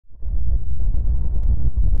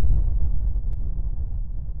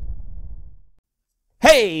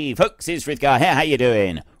Hey folks, it's Frithgar here, how you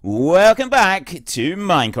doing? Welcome back to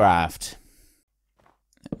Minecraft.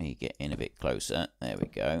 Let me get in a bit closer, there we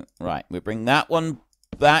go. Right, we bring that one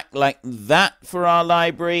back like that for our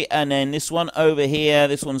library, and then this one over here,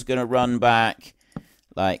 this one's going to run back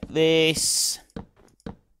like this.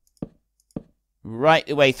 Right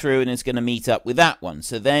the way through, and it's going to meet up with that one.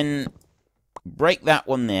 So then, break that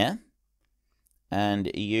one there, and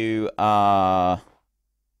you are...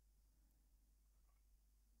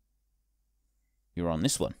 You're on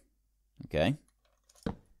this one. Okay.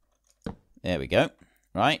 There we go.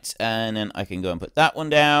 Right, and then I can go and put that one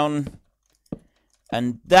down.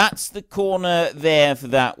 And that's the corner there for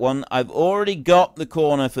that one. I've already got the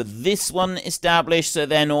corner for this one established, so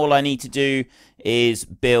then all I need to do is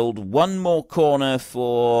build one more corner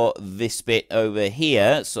for this bit over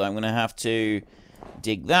here. So I'm going to have to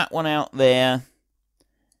dig that one out there.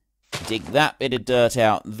 Dig that bit of dirt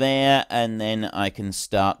out there, and then I can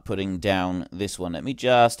start putting down this one. Let me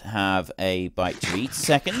just have a bite to eat a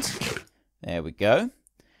second. There we go.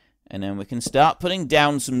 And then we can start putting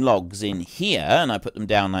down some logs in here, and I put them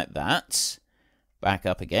down like that. Back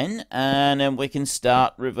up again, and then we can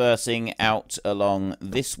start reversing out along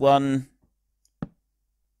this one.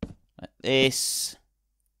 Like this.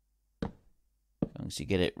 As long as you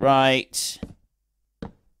get it right.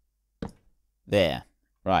 There.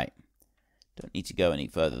 Right. Don't need to go any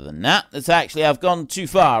further than that. That's actually, I've gone too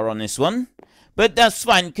far on this one. But that's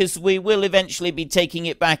fine, because we will eventually be taking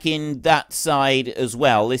it back in that side as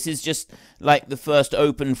well. This is just like the first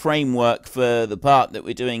open framework for the part that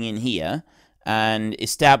we're doing in here. And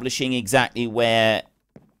establishing exactly where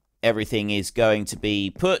everything is going to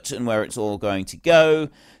be put and where it's all going to go.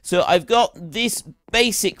 So I've got this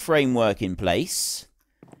basic framework in place.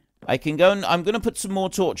 I can go and I'm going to put some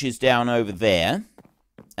more torches down over there.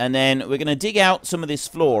 And then we're going to dig out some of this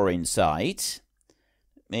floor inside.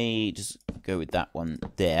 Let me just go with that one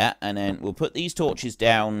there. And then we'll put these torches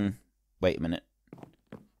down. Wait a minute.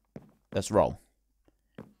 Let's roll.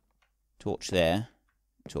 Torch there.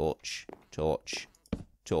 Torch. Torch.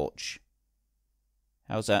 Torch.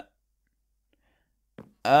 How's that?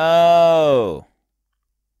 Oh.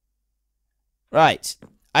 Right.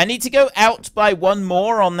 I need to go out by one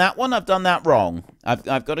more on that one. I've done that wrong. I've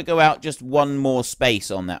got to go out just one more space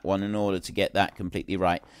on that one in order to get that completely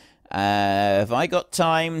right. Have I got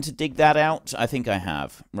time to dig that out? I think I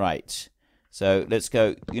have. Right. So let's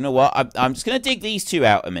go. You know what? I'm just going to dig these two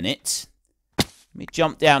out a minute. Let me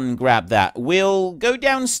jump down and grab that. We'll go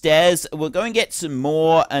downstairs. We'll go and get some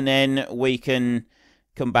more, and then we can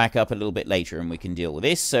come back up a little bit later and we can deal with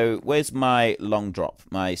this. So where's my long drop?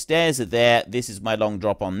 My stairs are there. This is my long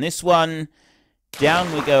drop on this one.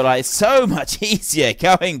 Down we go. Like, so much easier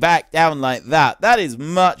going back down like that. That is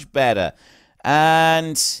much better.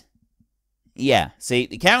 And yeah, see,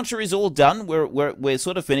 the counter is all done. We're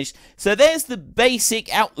sort of finished. So there's the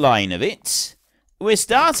basic outline of it. We're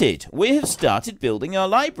started. We have started building our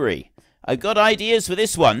library. I've got ideas for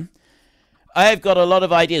this one. I've got a lot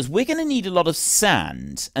of ideas. We're going to need a lot of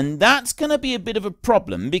sand, and that's going to be a bit of a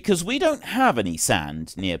problem because we don't have any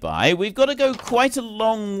sand nearby. We've got to go quite a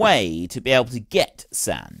long way to be able to get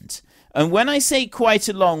sand. And when I say quite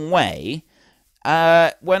a long way,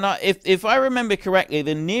 if I remember correctly,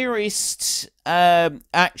 the nearest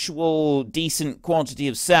actual decent quantity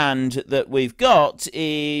of sand that we've got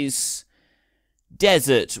is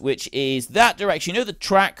desert, which is that direction. You know the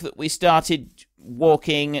track that we started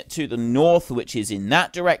walking to the north, which is in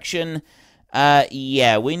that direction?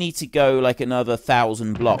 Yeah, we need to go like another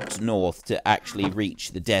 1,000 blocks north to actually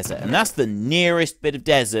reach the desert. And that's the nearest bit of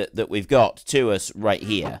desert that we've got to us right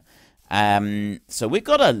here. So we've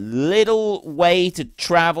got a little way to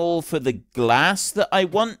travel for the glass that I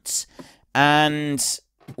want. And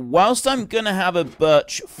whilst I'm going to have a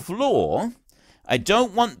birch floor, I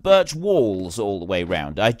don't want birch walls all the way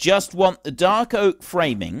around. I just want the dark oak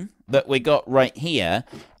framing that we got right here,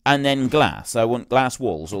 and then glass. I want glass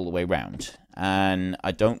walls all the way around, and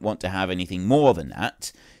I don't want to have anything more than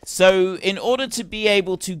that. So in order to be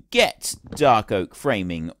able to get dark oak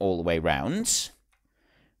framing all the way around,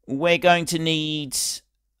 we're going to need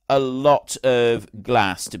a lot of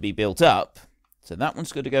glass to be built up. So that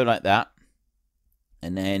one's going to go like that,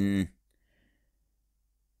 and then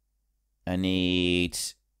I need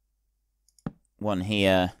one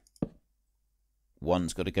here.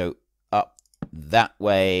 One's got to go up that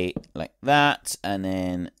way like that, and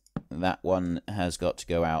then that one has got to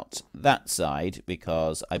go out that side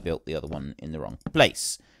because I built the other one in the wrong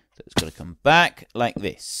place. So it's got to come back like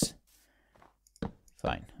this.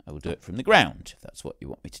 Fine, I will do it from the ground if that's what you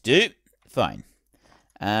want me to do. Fine.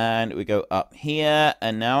 And we go up here.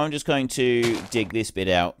 And now I'm just going to dig this bit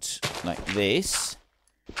out like this.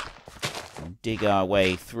 Dig our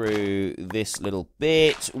way through this little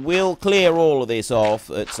bit. We'll clear all of this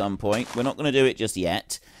off at some point. We're not going to do it just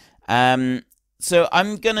yet. So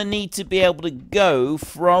I'm going to need to be able to go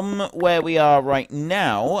from where we are right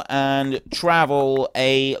now and travel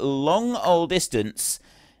a long old distance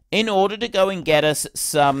in order to go and get us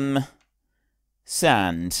some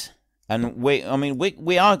sand. And we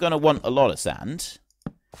are going to want a lot of sand.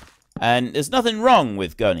 And there's nothing wrong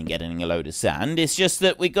with going and getting a load of sand. It's just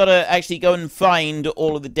that we got to actually go and find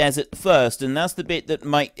all of the desert first. And that's the bit that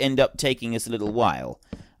might end up taking us a little while.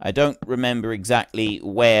 I don't remember exactly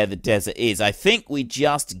where the desert is. I think we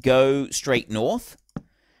just go straight north.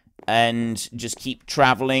 And just keep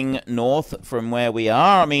traveling north from where we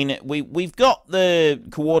are. I mean, we've got the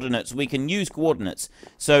coordinates. We can use coordinates.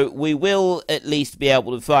 So we will at least be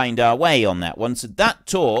able to find our way on that one. So that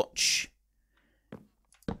torch...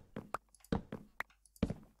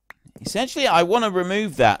 Essentially, I want to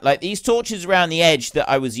remove that. Like, these torches around the edge that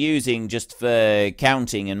I was using just for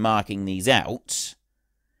counting and marking these out.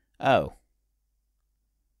 Oh.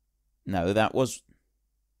 No, that was...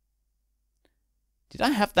 Did I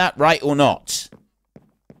have that right or not?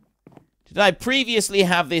 Did I previously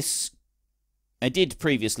have this... I did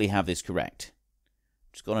previously have this correct.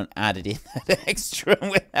 Just gone and added in that extra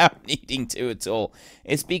without needing to at all.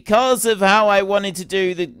 It's because of how I wanted to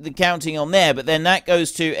do the counting on there, but then that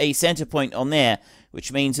goes to a center point on there,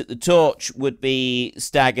 which means that the torch would be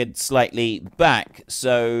staggered slightly back.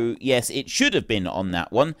 So, yes, it should have been on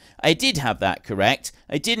that one. I did have that correct.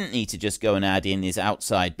 I didn't need to just go and add in this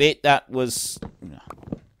outside bit. That was...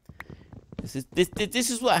 This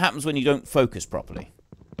is what happens when you don't focus properly.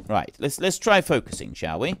 Right, let's try focusing,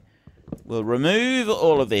 shall we? We'll remove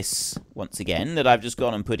all of this, once again, that I've just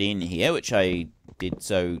gone and put in here, which I did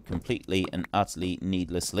so completely and utterly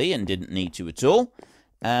needlessly and didn't need to at all.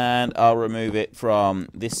 And I'll remove it from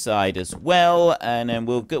this side as well, and then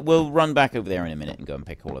we'll run back over there in a minute and go and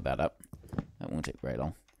pick all of that up. That won't take very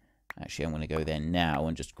long. Actually, I'm going to go there now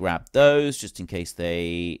and just grab those, just in case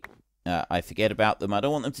I forget about them. I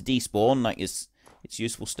don't want them to despawn, like it's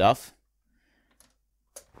useful stuff.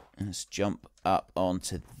 Let's jump up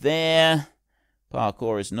onto there.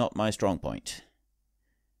 Parkour is not my strong point.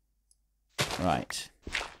 Right.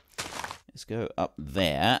 Let's go up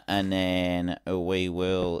there, and then we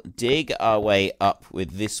will dig our way up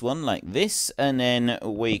with this one like this, and then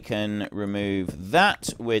we can remove that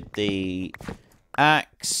with the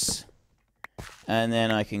axe. And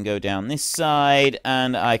then I can go down this side,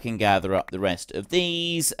 and I can gather up the rest of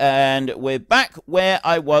these, and we're back where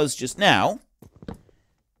I was just now.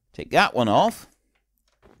 Take that one off.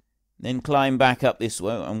 Then climb back up this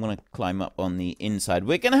way. I'm going to climb up on the inside.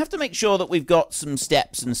 We're going to have to make sure that we've got some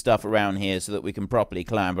steps and stuff around here so that we can properly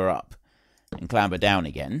clamber up and clamber down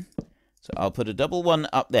again. So I'll put a double one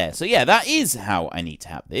up there. So yeah, that is how I need to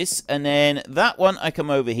have this. And then that one, I come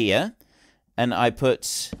over here and I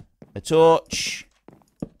put a torch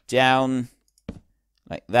down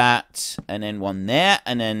like that, and then one there,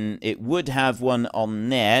 and then it would have one on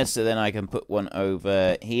there, so then I can put one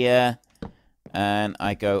over here, and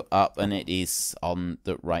I go up, and it is on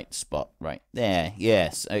the right spot right there.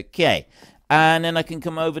 Yes, okay. And then I can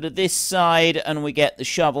come over to this side, and we get the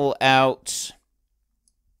shovel out,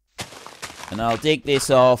 and I'll dig this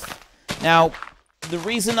off. Now, the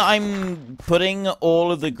reason I'm putting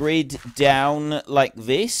all of the grid down like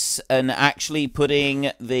this, and actually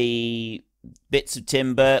putting the bits of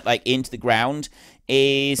timber like into the ground,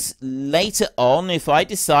 is later on, if I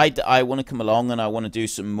decide that I want to come along and I want to do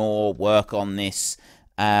some more work on this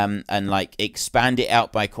and like expand it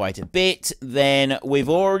out by quite a bit, then we've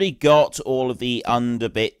already got all of the under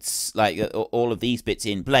bits, like all of these bits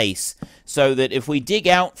in place, so that if we dig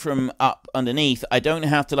out from up underneath, I don't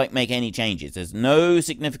have to like make any changes. There's no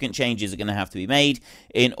significant changes are going to have to be made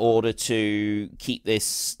in order to keep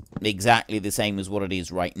this exactly the same as what it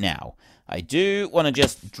is right now. I do want to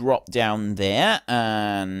just drop down there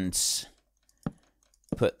and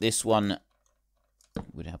put this one. It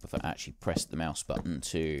would help if I actually pressed the mouse button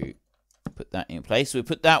to put that in place. So we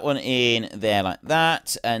put that one in there like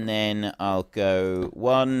that, and then I'll go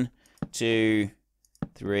 1, 2,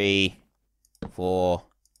 3, 4,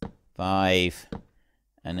 5,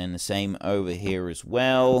 and then the same over here as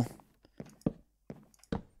well.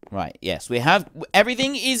 Right, yes, we have,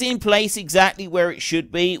 everything is in place exactly where it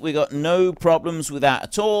should be. We got no problems with that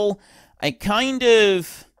at all. I'm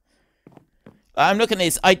looking at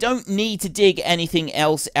this, I don't need to dig anything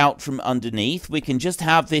else out from underneath. We can just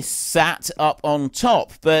have this sat up on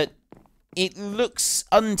top, but it looks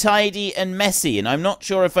untidy and messy, and I'm not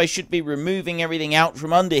sure if I should be removing everything out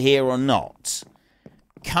from under here or not.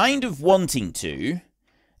 Kind of wanting to,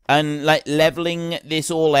 and like leveling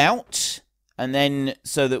this all out, and then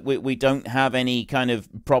so that we don't have any kind of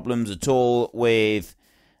problems at all with,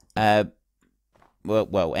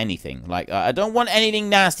 well, anything. Like, I don't want anything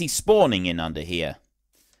nasty spawning in under here.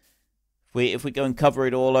 If we go and cover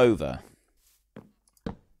it all over.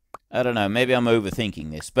 I don't know, maybe I'm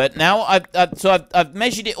overthinking this. But now I've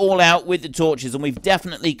measured it all out with the torches, and we've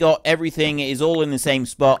definitely got everything. It is all in the same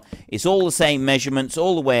spot. It's all the same measurements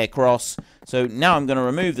all the way across. So now I'm going to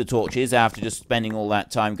remove the torches after just spending all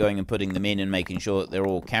that time going and putting them in and making sure that they're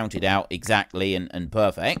all counted out exactly and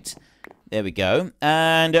perfect. There we go.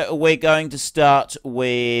 And we're going to start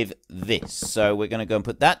with this. So we're going to go and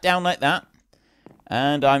put that down like that.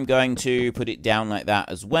 And I'm going to put it down like that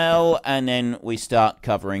as well. And then we start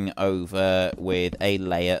covering over with a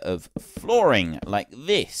layer of flooring like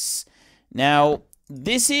this. Now,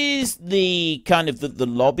 this is the kind of the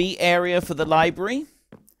lobby area for the library.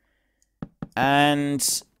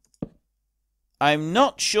 And I'm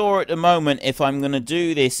not sure at the moment if I'm going to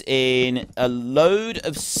do this in a load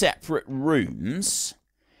of separate rooms.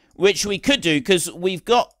 Which we could do, because we've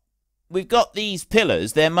got these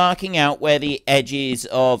pillars. They're marking out where the edges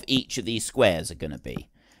of each of these squares are going to be.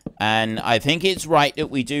 And I think it's right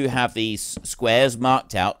that we do have these squares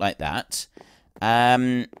marked out like that.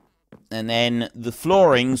 And then the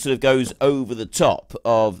flooring sort of goes over the top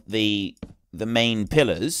of the main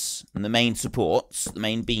pillars and the main supports, the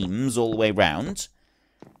main beams all the way round.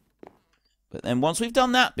 But then once we've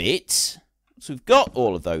done that bit, so we've got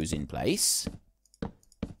all of those in place.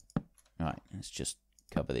 Right, let's just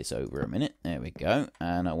cover this over a minute. There we go.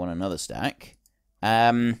 And I want another stack.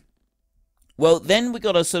 Well, then we've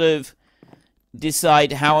got to sort of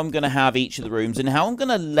decide how I'm going to have each of the rooms and how I'm going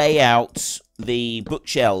to lay out the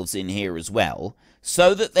bookshelves in here as well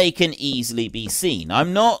so that they can easily be seen.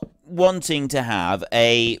 I'm not wanting to have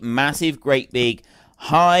a massive, great big,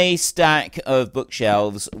 high stack of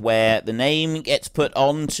bookshelves where the name gets put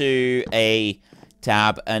onto a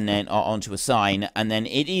tab and then onto a sign, and then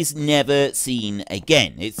it is never seen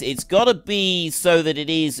again. It's got to be so that it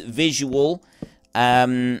is visual.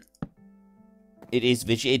 It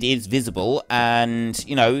is visible, and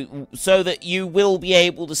you know, so that you will be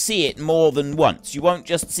able to see it more than once. You won't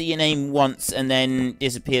just see a name once and then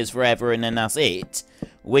disappears forever, and then that's it.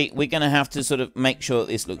 We're gonna have to sort of make sure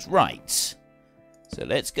that this looks right. So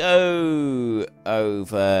let's go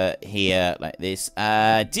over here like this.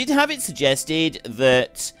 Did have it suggested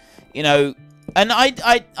that, you know, and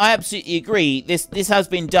I absolutely agree. This has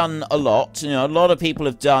been done a lot. You know, a lot of people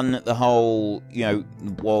have done the whole, you know,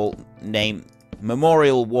 wall name,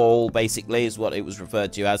 memorial wall, basically, is what it was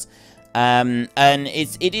referred to as. And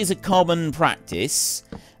it is a common practice.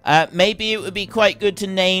 Maybe it would be quite good to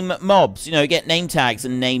name mobs, you know, get name tags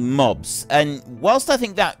and name mobs. And whilst I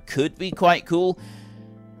think that could be quite cool,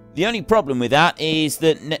 the only problem with that is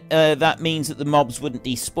that that means that the mobs wouldn't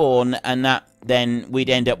despawn, and that then we'd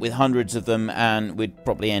end up with hundreds of them, and we'd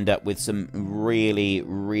probably end up with some really,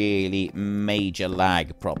 really major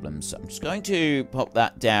lag problems. So I'm just going to pop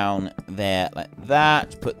that down there like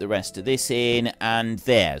that, put the rest of this in, and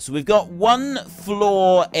there. So we've got one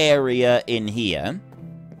floor area in here.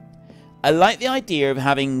 I like the idea of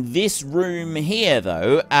having this room here,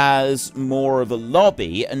 though, as more of a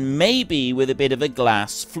lobby, and maybe with a bit of a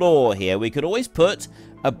glass floor here. We could always put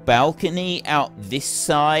a balcony out this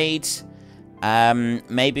side.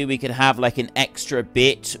 Maybe we could have, like, an extra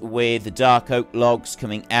bit with the dark oak logs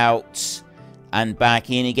coming out and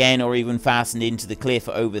back in again, or even fastened into the cliff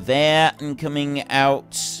over there and coming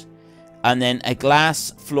out. And then a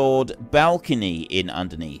glass-floored balcony in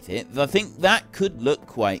underneath it. I think that could look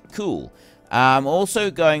quite cool. I'm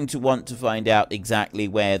also going to want to find out exactly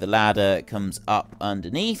where the ladder comes up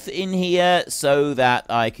underneath in here, so that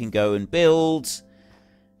I can go and build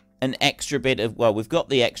an extra bit of... Well, we've got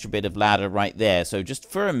the extra bit of ladder right there. So just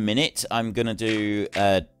for a minute, I'm going to do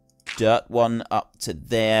a dirt one up to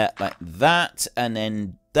there like that. And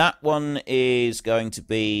then that one is going to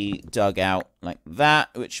be dug out like that,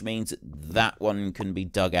 which means that that one can be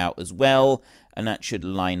dug out as well, and that should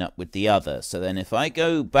line up with the other. So then if I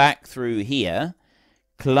go back through here,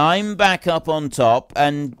 climb back up on top,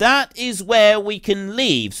 and that is where we can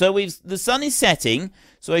leave. So the sun is setting,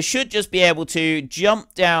 so I should just be able to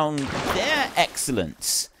jump down there.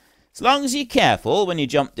 Excellent. As long as you're careful when you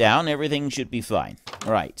jump down, everything should be fine.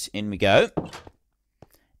 All right, in we go.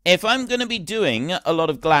 If I'm going to be doing a lot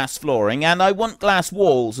of glass flooring, and I want glass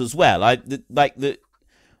walls as well,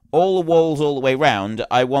 all the walls all the way round,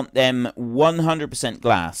 I want them 100%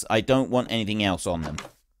 glass. I don't want anything else on them.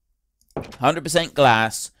 100%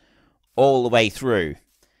 glass all the way through.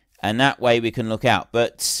 And that way we can look out.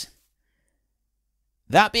 But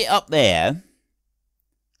that bit up there,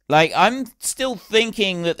 like, I'm still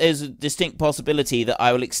thinking that there's a distinct possibility that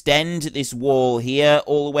I will extend this wall here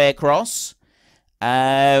all the way across.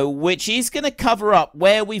 Which is going to cover up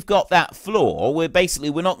where we've got that floor. We're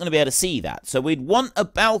not going to be able to see that. So we'd want a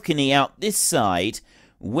balcony out this side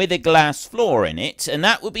with a glass floor in it. And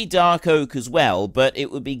that would be dark oak as well, but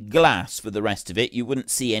it would be glass for the rest of it. You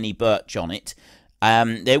wouldn't see any birch on it.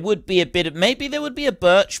 There would be a bit of... Maybe there would be a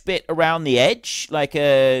birch bit around the edge, like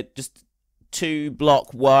a just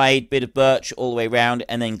 2-block wide bit of birch all the way around,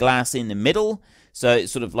 and then glass in the middle. So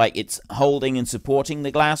it's sort of like it's holding and supporting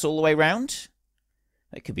the glass all the way around.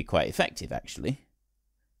 That could be quite effective, actually,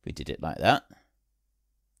 if we did it like that.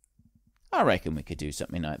 I reckon we could do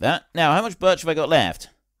something like that. Now, how much birch have I got left?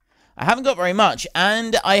 I haven't got very much,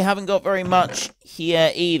 and I haven't got very much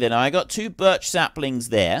here either. Now, I got 2 birch saplings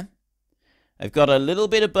there. I've got a little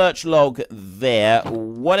bit of birch log there.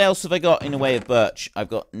 What else have I got in the way of birch? I've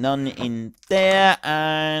got none in there,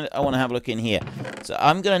 and I want to have a look in here. So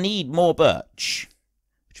I'm going to need more birch,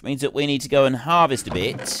 which means that we need to go and harvest a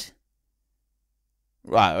bit.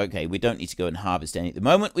 Right, okay, we don't need to go and harvest any at the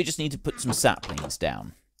moment. We just need to put some saplings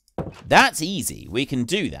down. That's easy. We can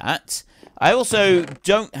do that. I also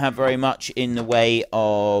don't have very much in the way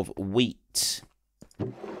of wheat.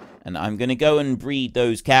 And I'm going to go and breed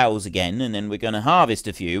those cows again, and then we're going to harvest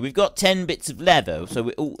a few. We've got 10 bits of leather,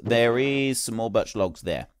 so there is some more birch logs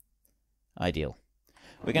there. Ideal.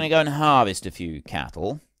 We're going to go and harvest a few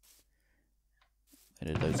cattle.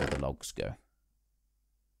 Where did those other logs go?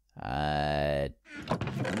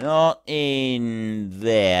 Not in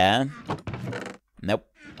there. Nope.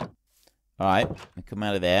 Alright, I come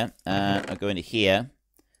out of there. I'll go into here.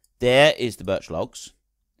 There is the birch logs.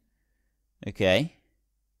 Okay.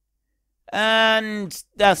 And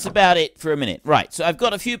that's about it for a minute. Right, so I've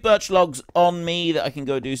got a few birch logs on me that I can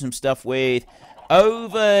go do some stuff with.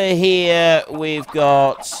 Over here, we've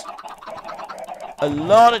got a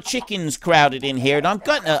lot of chickens crowded in here. And I'm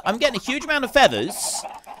getting a huge amount of feathers.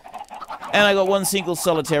 And I got 1 single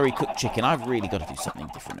solitary cooked chicken. I've really got to do something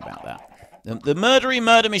different about that. The murdery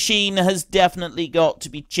murder machine has definitely got to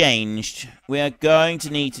be changed. We are going to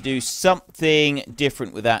need to do something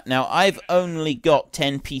different with that. Now, I've only got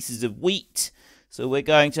 10 pieces of wheat. So we're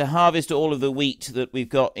going to harvest all of the wheat that we've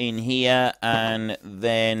got in here. And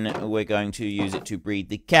then we're going to use it to breed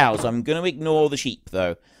the cows. I'm going to ignore the sheep,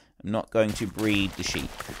 though. I'm not going to breed the sheep.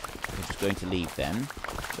 I'm just going to leave them.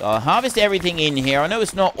 So I'll harvest everything in here. I know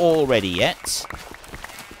it's not all ready yet.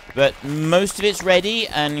 But most of it's ready,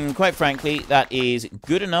 and quite frankly, that is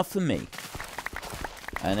good enough for me.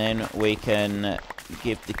 And then we can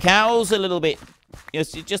give the cows a little bit,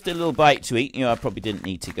 just a little bite to eat. I probably didn't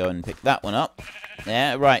need to go and pick that one up.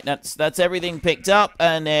 Yeah, right, that's everything picked up,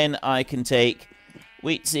 and then I can take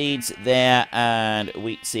wheat seeds there and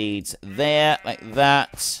wheat seeds there, like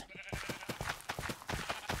that.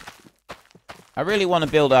 I really want to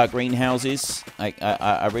build our greenhouses.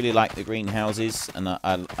 I really like the greenhouses, and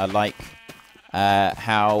I like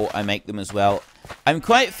how I make them as well. I'm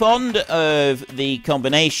quite fond of the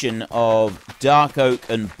combination of dark oak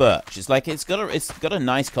and birch. It's got a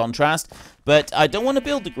nice contrast, but I don't want to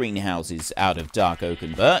build the greenhouses out of dark oak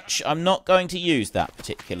and birch. I'm not going to use that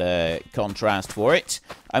particular contrast for it.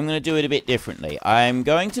 I'm going to do it a bit differently. I'm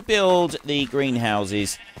going to build the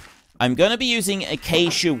greenhouses. I'm going to be using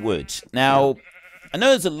acacia wood. Now, I know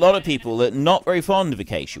there's a lot of people that are not very fond of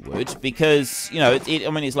acacia wood because,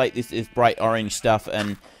 it's like this bright orange stuff,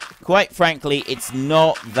 and quite frankly, it's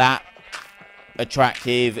not that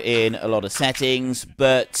attractive in a lot of settings,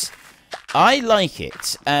 but I like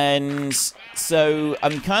it, and so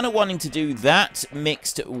I'm kind of wanting to do that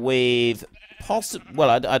mixed with well,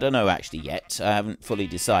 I don't know actually yet. I haven't fully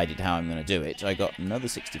decided how I'm going to do it. I got another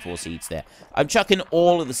 64 seeds there. I'm chucking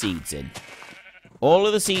all of the seeds in. All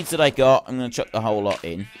of the seeds that I got, I'm going to chuck the whole lot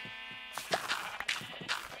in.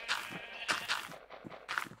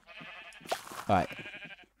 Right.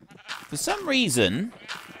 For some reason,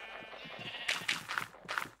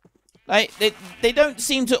 they don't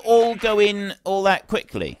seem to all go in all that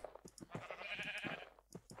quickly.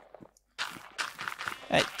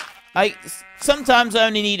 Sometimes I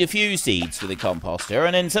only need a few seeds for the composter,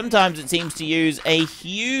 and then sometimes it seems to use a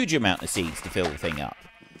huge amount of seeds to fill the thing up.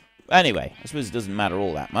 Anyway, I suppose it doesn't matter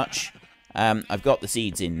all that much. I've got the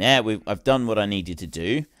seeds in there. I've done what I needed to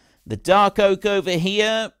do. The dark oak over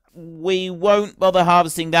here, we won't bother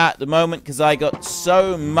harvesting that at the moment because I got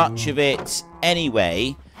so much of it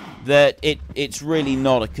anyway that it's really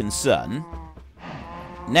not a concern.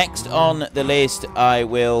 Next on the list,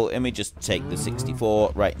 let me just take the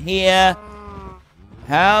 64 right here.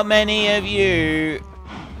 How many of you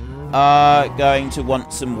are going to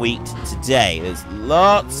want some wheat today? There's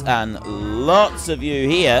lots and lots of you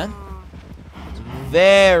here. It's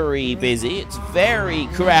very busy. It's very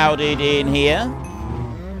crowded in here.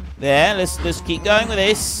 There, let's keep going with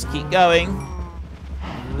this. Keep going.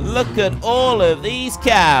 Look at all of these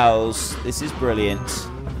cows. This is brilliant.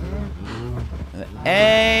 Are there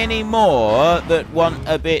any more that want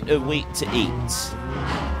a bit of wheat to eat?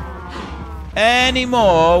 Any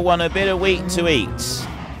more want a bit of wheat to eat?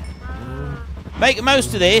 Make the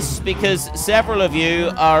most of this, because several of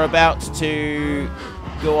you are about to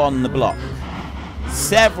go on the block.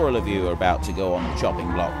 Several of you are about to go on the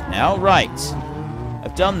chopping block now. Right.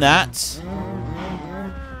 I've done that.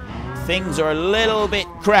 Things are a little bit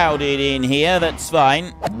crowded in here. That's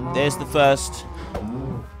fine. There's the first.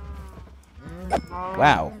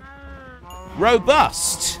 Wow.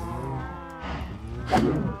 Robust.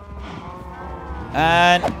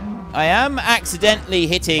 And I am accidentally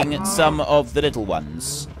hitting some of the little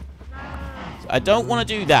ones. So I don't want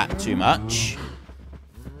to do that too much.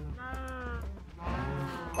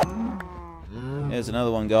 There's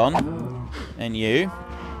another one gone. And you.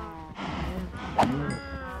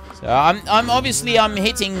 So I'm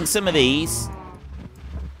hitting some of these.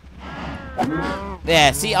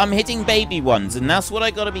 There, see, I'm hitting baby ones, and that's what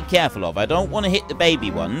I got to be careful of. I don't want to hit the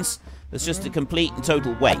baby ones. That's just a complete and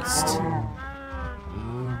total waste.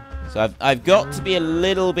 So I've got to be a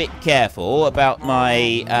little bit careful about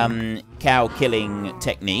my cow killing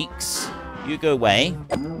techniques. You go away.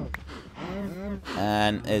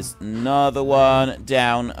 And there's another one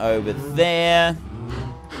down over there.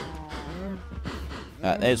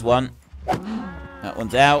 There's one. That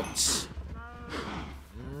one's out.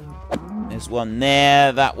 There's one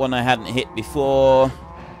there. That one I hadn't hit before.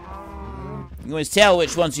 You can always tell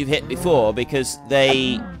which ones you've hit before because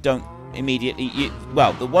they don't immediately...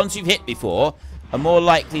 well, the ones you've hit before are more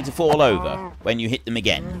likely to fall over when you hit them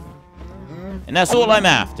again. And that's all I'm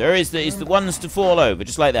after, is the ones to fall over,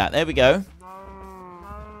 just like that. There we go.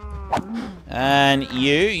 And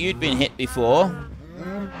you'd been hit before.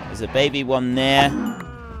 There's a baby one there.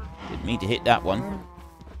 Didn't mean to hit that one.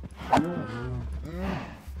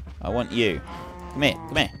 I want you. Come here,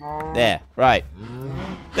 come here. There, right.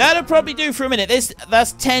 That'll probably do for a minute.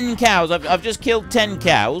 That's 10 cows. I've just killed 10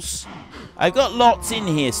 cows. I've got lots in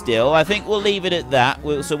here still. I think we'll leave it at that.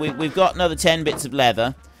 So we've got another 10 bits of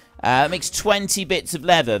leather. That makes 20 bits of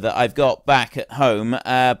leather that I've got back at home.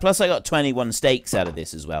 Plus I got 21 steaks out of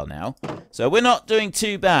this as well now. So we're not doing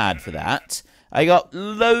too bad for that. I got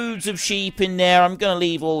loads of sheep in there. I'm going to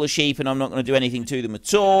leave all the sheep and I'm not going to do anything to them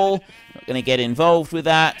at all. Not going to get involved with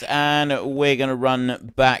that. And we're going to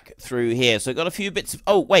run back through here. So I got a few bits of...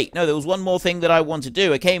 oh, wait. No, there was one more thing that I want to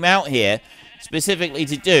do. I came out here specifically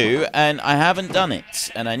to do, and I haven't done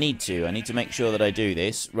it. And I need to. I need to make sure that I do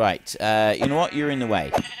this. Right. You know what? You're in the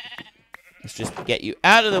way. Let's just get you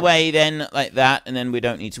out of the way then, like that, and then we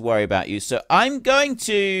don't need to worry about you. So I'm going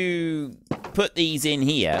to put these in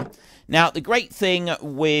here. Now, the great thing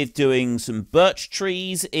with doing some birch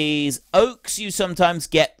trees is oaks, you sometimes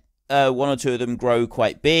get one or two of them grow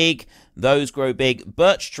quite big. Those grow big.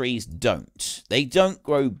 Birch trees don't. They don't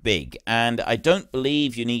grow big, and I don't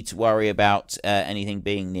believe you need to worry about anything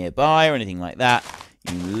being nearby or anything like that.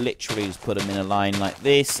 You literally just put them in a line like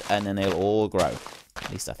this, and then they'll all grow.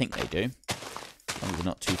 At least I think they do. As long as they're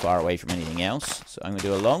not too far away from anything else. So I'm going to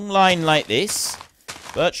do a long line like this.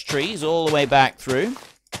 Birch trees all the way back through.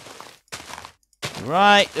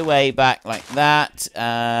 Right the way back like that.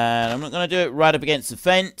 And I'm not going to do it right up against the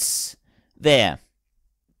fence. There.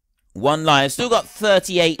 One line. I've still got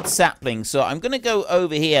 38 saplings. So I'm going to go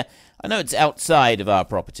over here. I know it's outside of our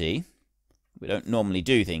property. We don't normally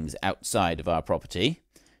do things outside of our property.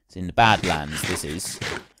 It's in the Badlands, this is.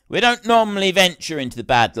 We don't normally venture into the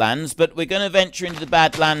Badlands, but we're going to venture into the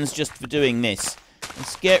Badlands just for doing this.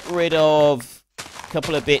 Let's get rid of a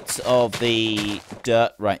couple of bits of the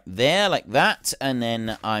dirt right there, like that. And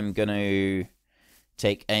then I'm going to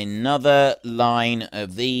take another line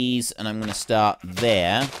of these, and I'm going to start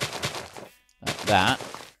there, like that.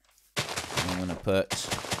 I'm going to put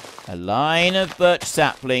a line of birch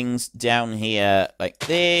saplings down here, like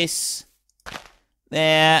this.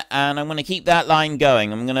 There, and I'm going to keep that line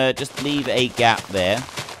going. I'm going to just leave a gap there.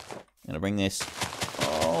 I'm going to bring this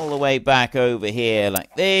all the way back over here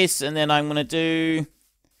like this, and then I'm going to do...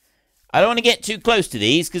 I don't want to get too close to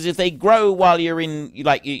these, because if they grow while you're in,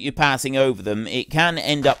 you're passing over them, it can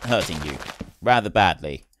end up hurting you rather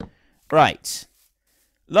badly. Right.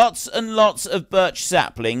 Lots and lots of birch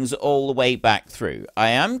saplings all the way back through.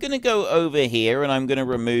 I am going to go over here and I'm going to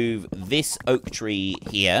remove this oak tree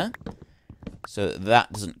here, so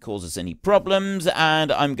that doesn't cause us any problems.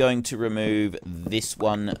 And I'm going to remove this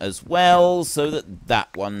one as well, so that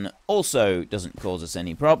that one also doesn't cause us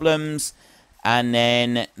any problems. And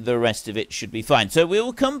then the rest of it should be fine. So we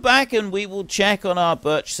will come back and we will check on our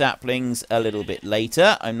birch saplings a little bit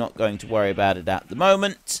later. I'm not going to worry about it at the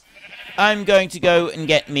moment. I'm going to go and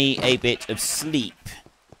get me a bit of sleep.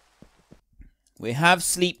 We have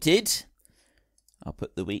sleeped. I'll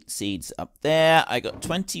put the wheat seeds up there. I got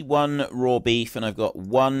 21 raw beef and I've got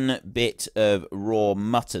 1 bit of raw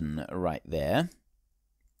mutton right there.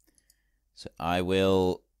 So I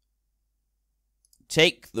will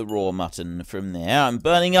take the raw mutton from there. I'm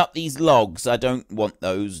burning up these logs. I don't want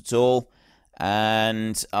those at all.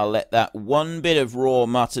 And I'll let that 1 bit of raw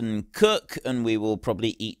mutton cook, and we will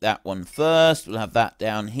probably eat that one first. We'll have that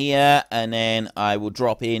down here, and then I will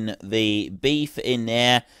drop in the beef in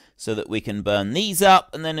there so that we can burn these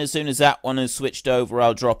up. And then as soon as that one is switched over,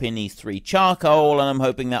 I'll drop in these 3 charcoal, and I'm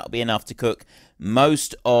hoping that'll be enough to cook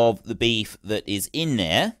most of the beef that is in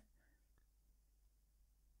there.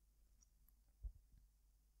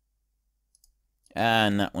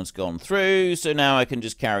 And that one's gone through, so now I can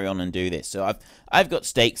just carry on and do this. So I've got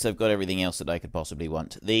steaks, I've got everything else that I could possibly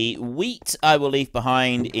want. The wheat I will leave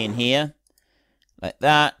behind in here, like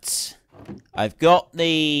that. I've got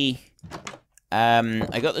the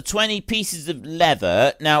 20 pieces of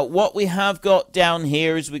leather. Now, what we have got down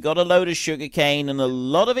here is we got a load of sugarcane, and a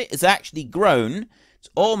lot of it is actually grown. It's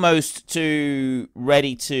almost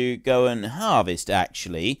ready to go and harvest,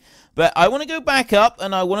 actually. But I want to go back up,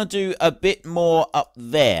 and I want to do a bit more up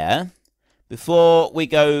there before we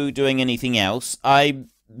go doing anything else. I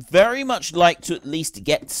very much like to at least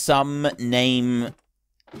get some name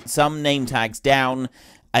tags down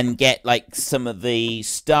and get like some of the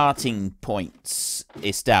starting points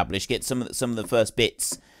established. Get some of the first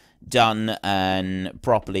bits done and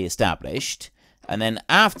properly established. And then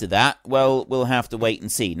after that, well, we'll have to wait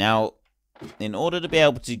and see. Now, in order to be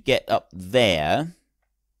able to get up there,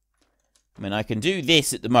 I mean, I can do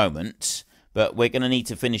this at the moment, but we're going to need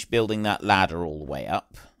to finish building that ladder all the way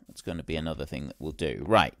up. That's going to be another thing that we'll do.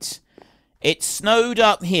 Right. It's snowed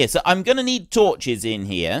up here, so I'm going to need torches in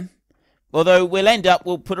here. Although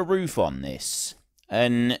we'll put a roof on this.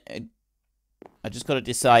 And I just got to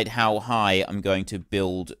decide how high I'm going to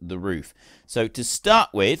build the roof. So to start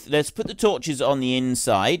with, let's put the torches on the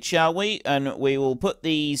inside, shall we? And we will put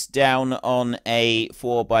these down on a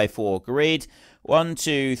 4x4 grid. 1,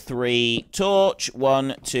 2, 3, torch.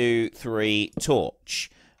 1, 2, 3, torch.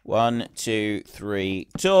 1, 2, 3,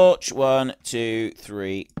 torch. 1, 2,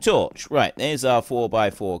 3, torch. Right, there's our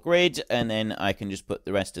 4x4 grid, and then I can just put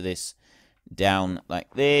the rest of this down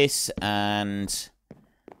like this, and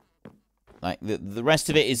like the rest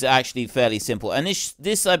of it is actually fairly simple. And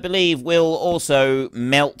this I believe will also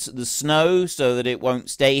melt the snow so that it won't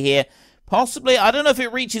stay here. Possibly, I don't know if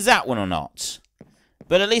it reaches that one or not.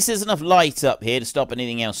 But at least there's enough light up here to stop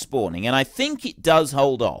anything else spawning. And I think it does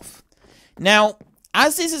hold off. Now,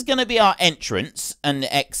 as this is going to be our entrance and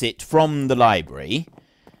exit from the library,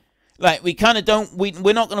 like, we kind of don't...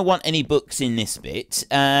 We're not going to want any books in this bit.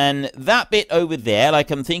 And that bit over there,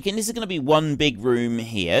 like, I'm thinking this is going to be one big room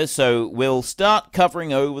here. So we'll start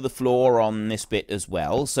covering over the floor on this bit as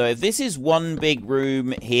well. So if this is one big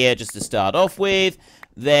room here just to start off with,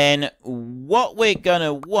 then what we're going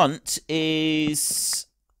to want is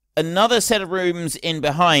another set of rooms in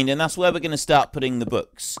behind, and that's where we're going to start putting the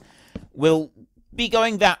books. We'll be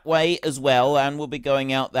going that way as well, and we'll be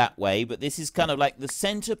going out that way, but this is kind of like the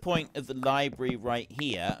center point of the library right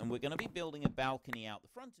here, and we're going to be building a balcony out the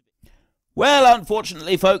front of it. Well,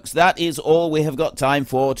 unfortunately, folks, that is all we have got time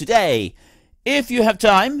for today. If you have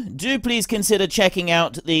time, do please consider checking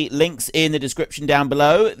out the links in the description down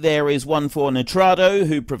below. There is one for Nitrado,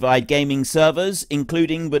 who provide gaming servers,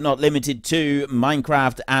 including but not limited to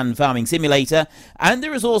Minecraft and Farming Simulator. And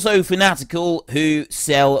there is also Fanatical, who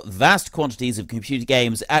sell vast quantities of computer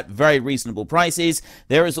games at very reasonable prices.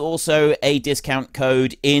 There is also a discount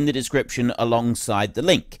code in the description alongside the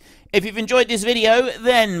link. If you've enjoyed this video,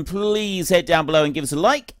 then please head down below and give us a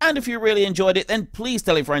like. And if you really enjoyed it, then please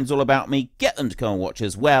tell your friends all about me. Get them to come and watch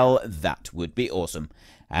as well. That would be awesome.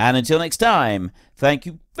 And until next time, thank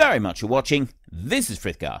you very much for watching. This is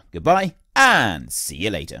Frithgar. Goodbye, and see you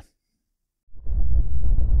later.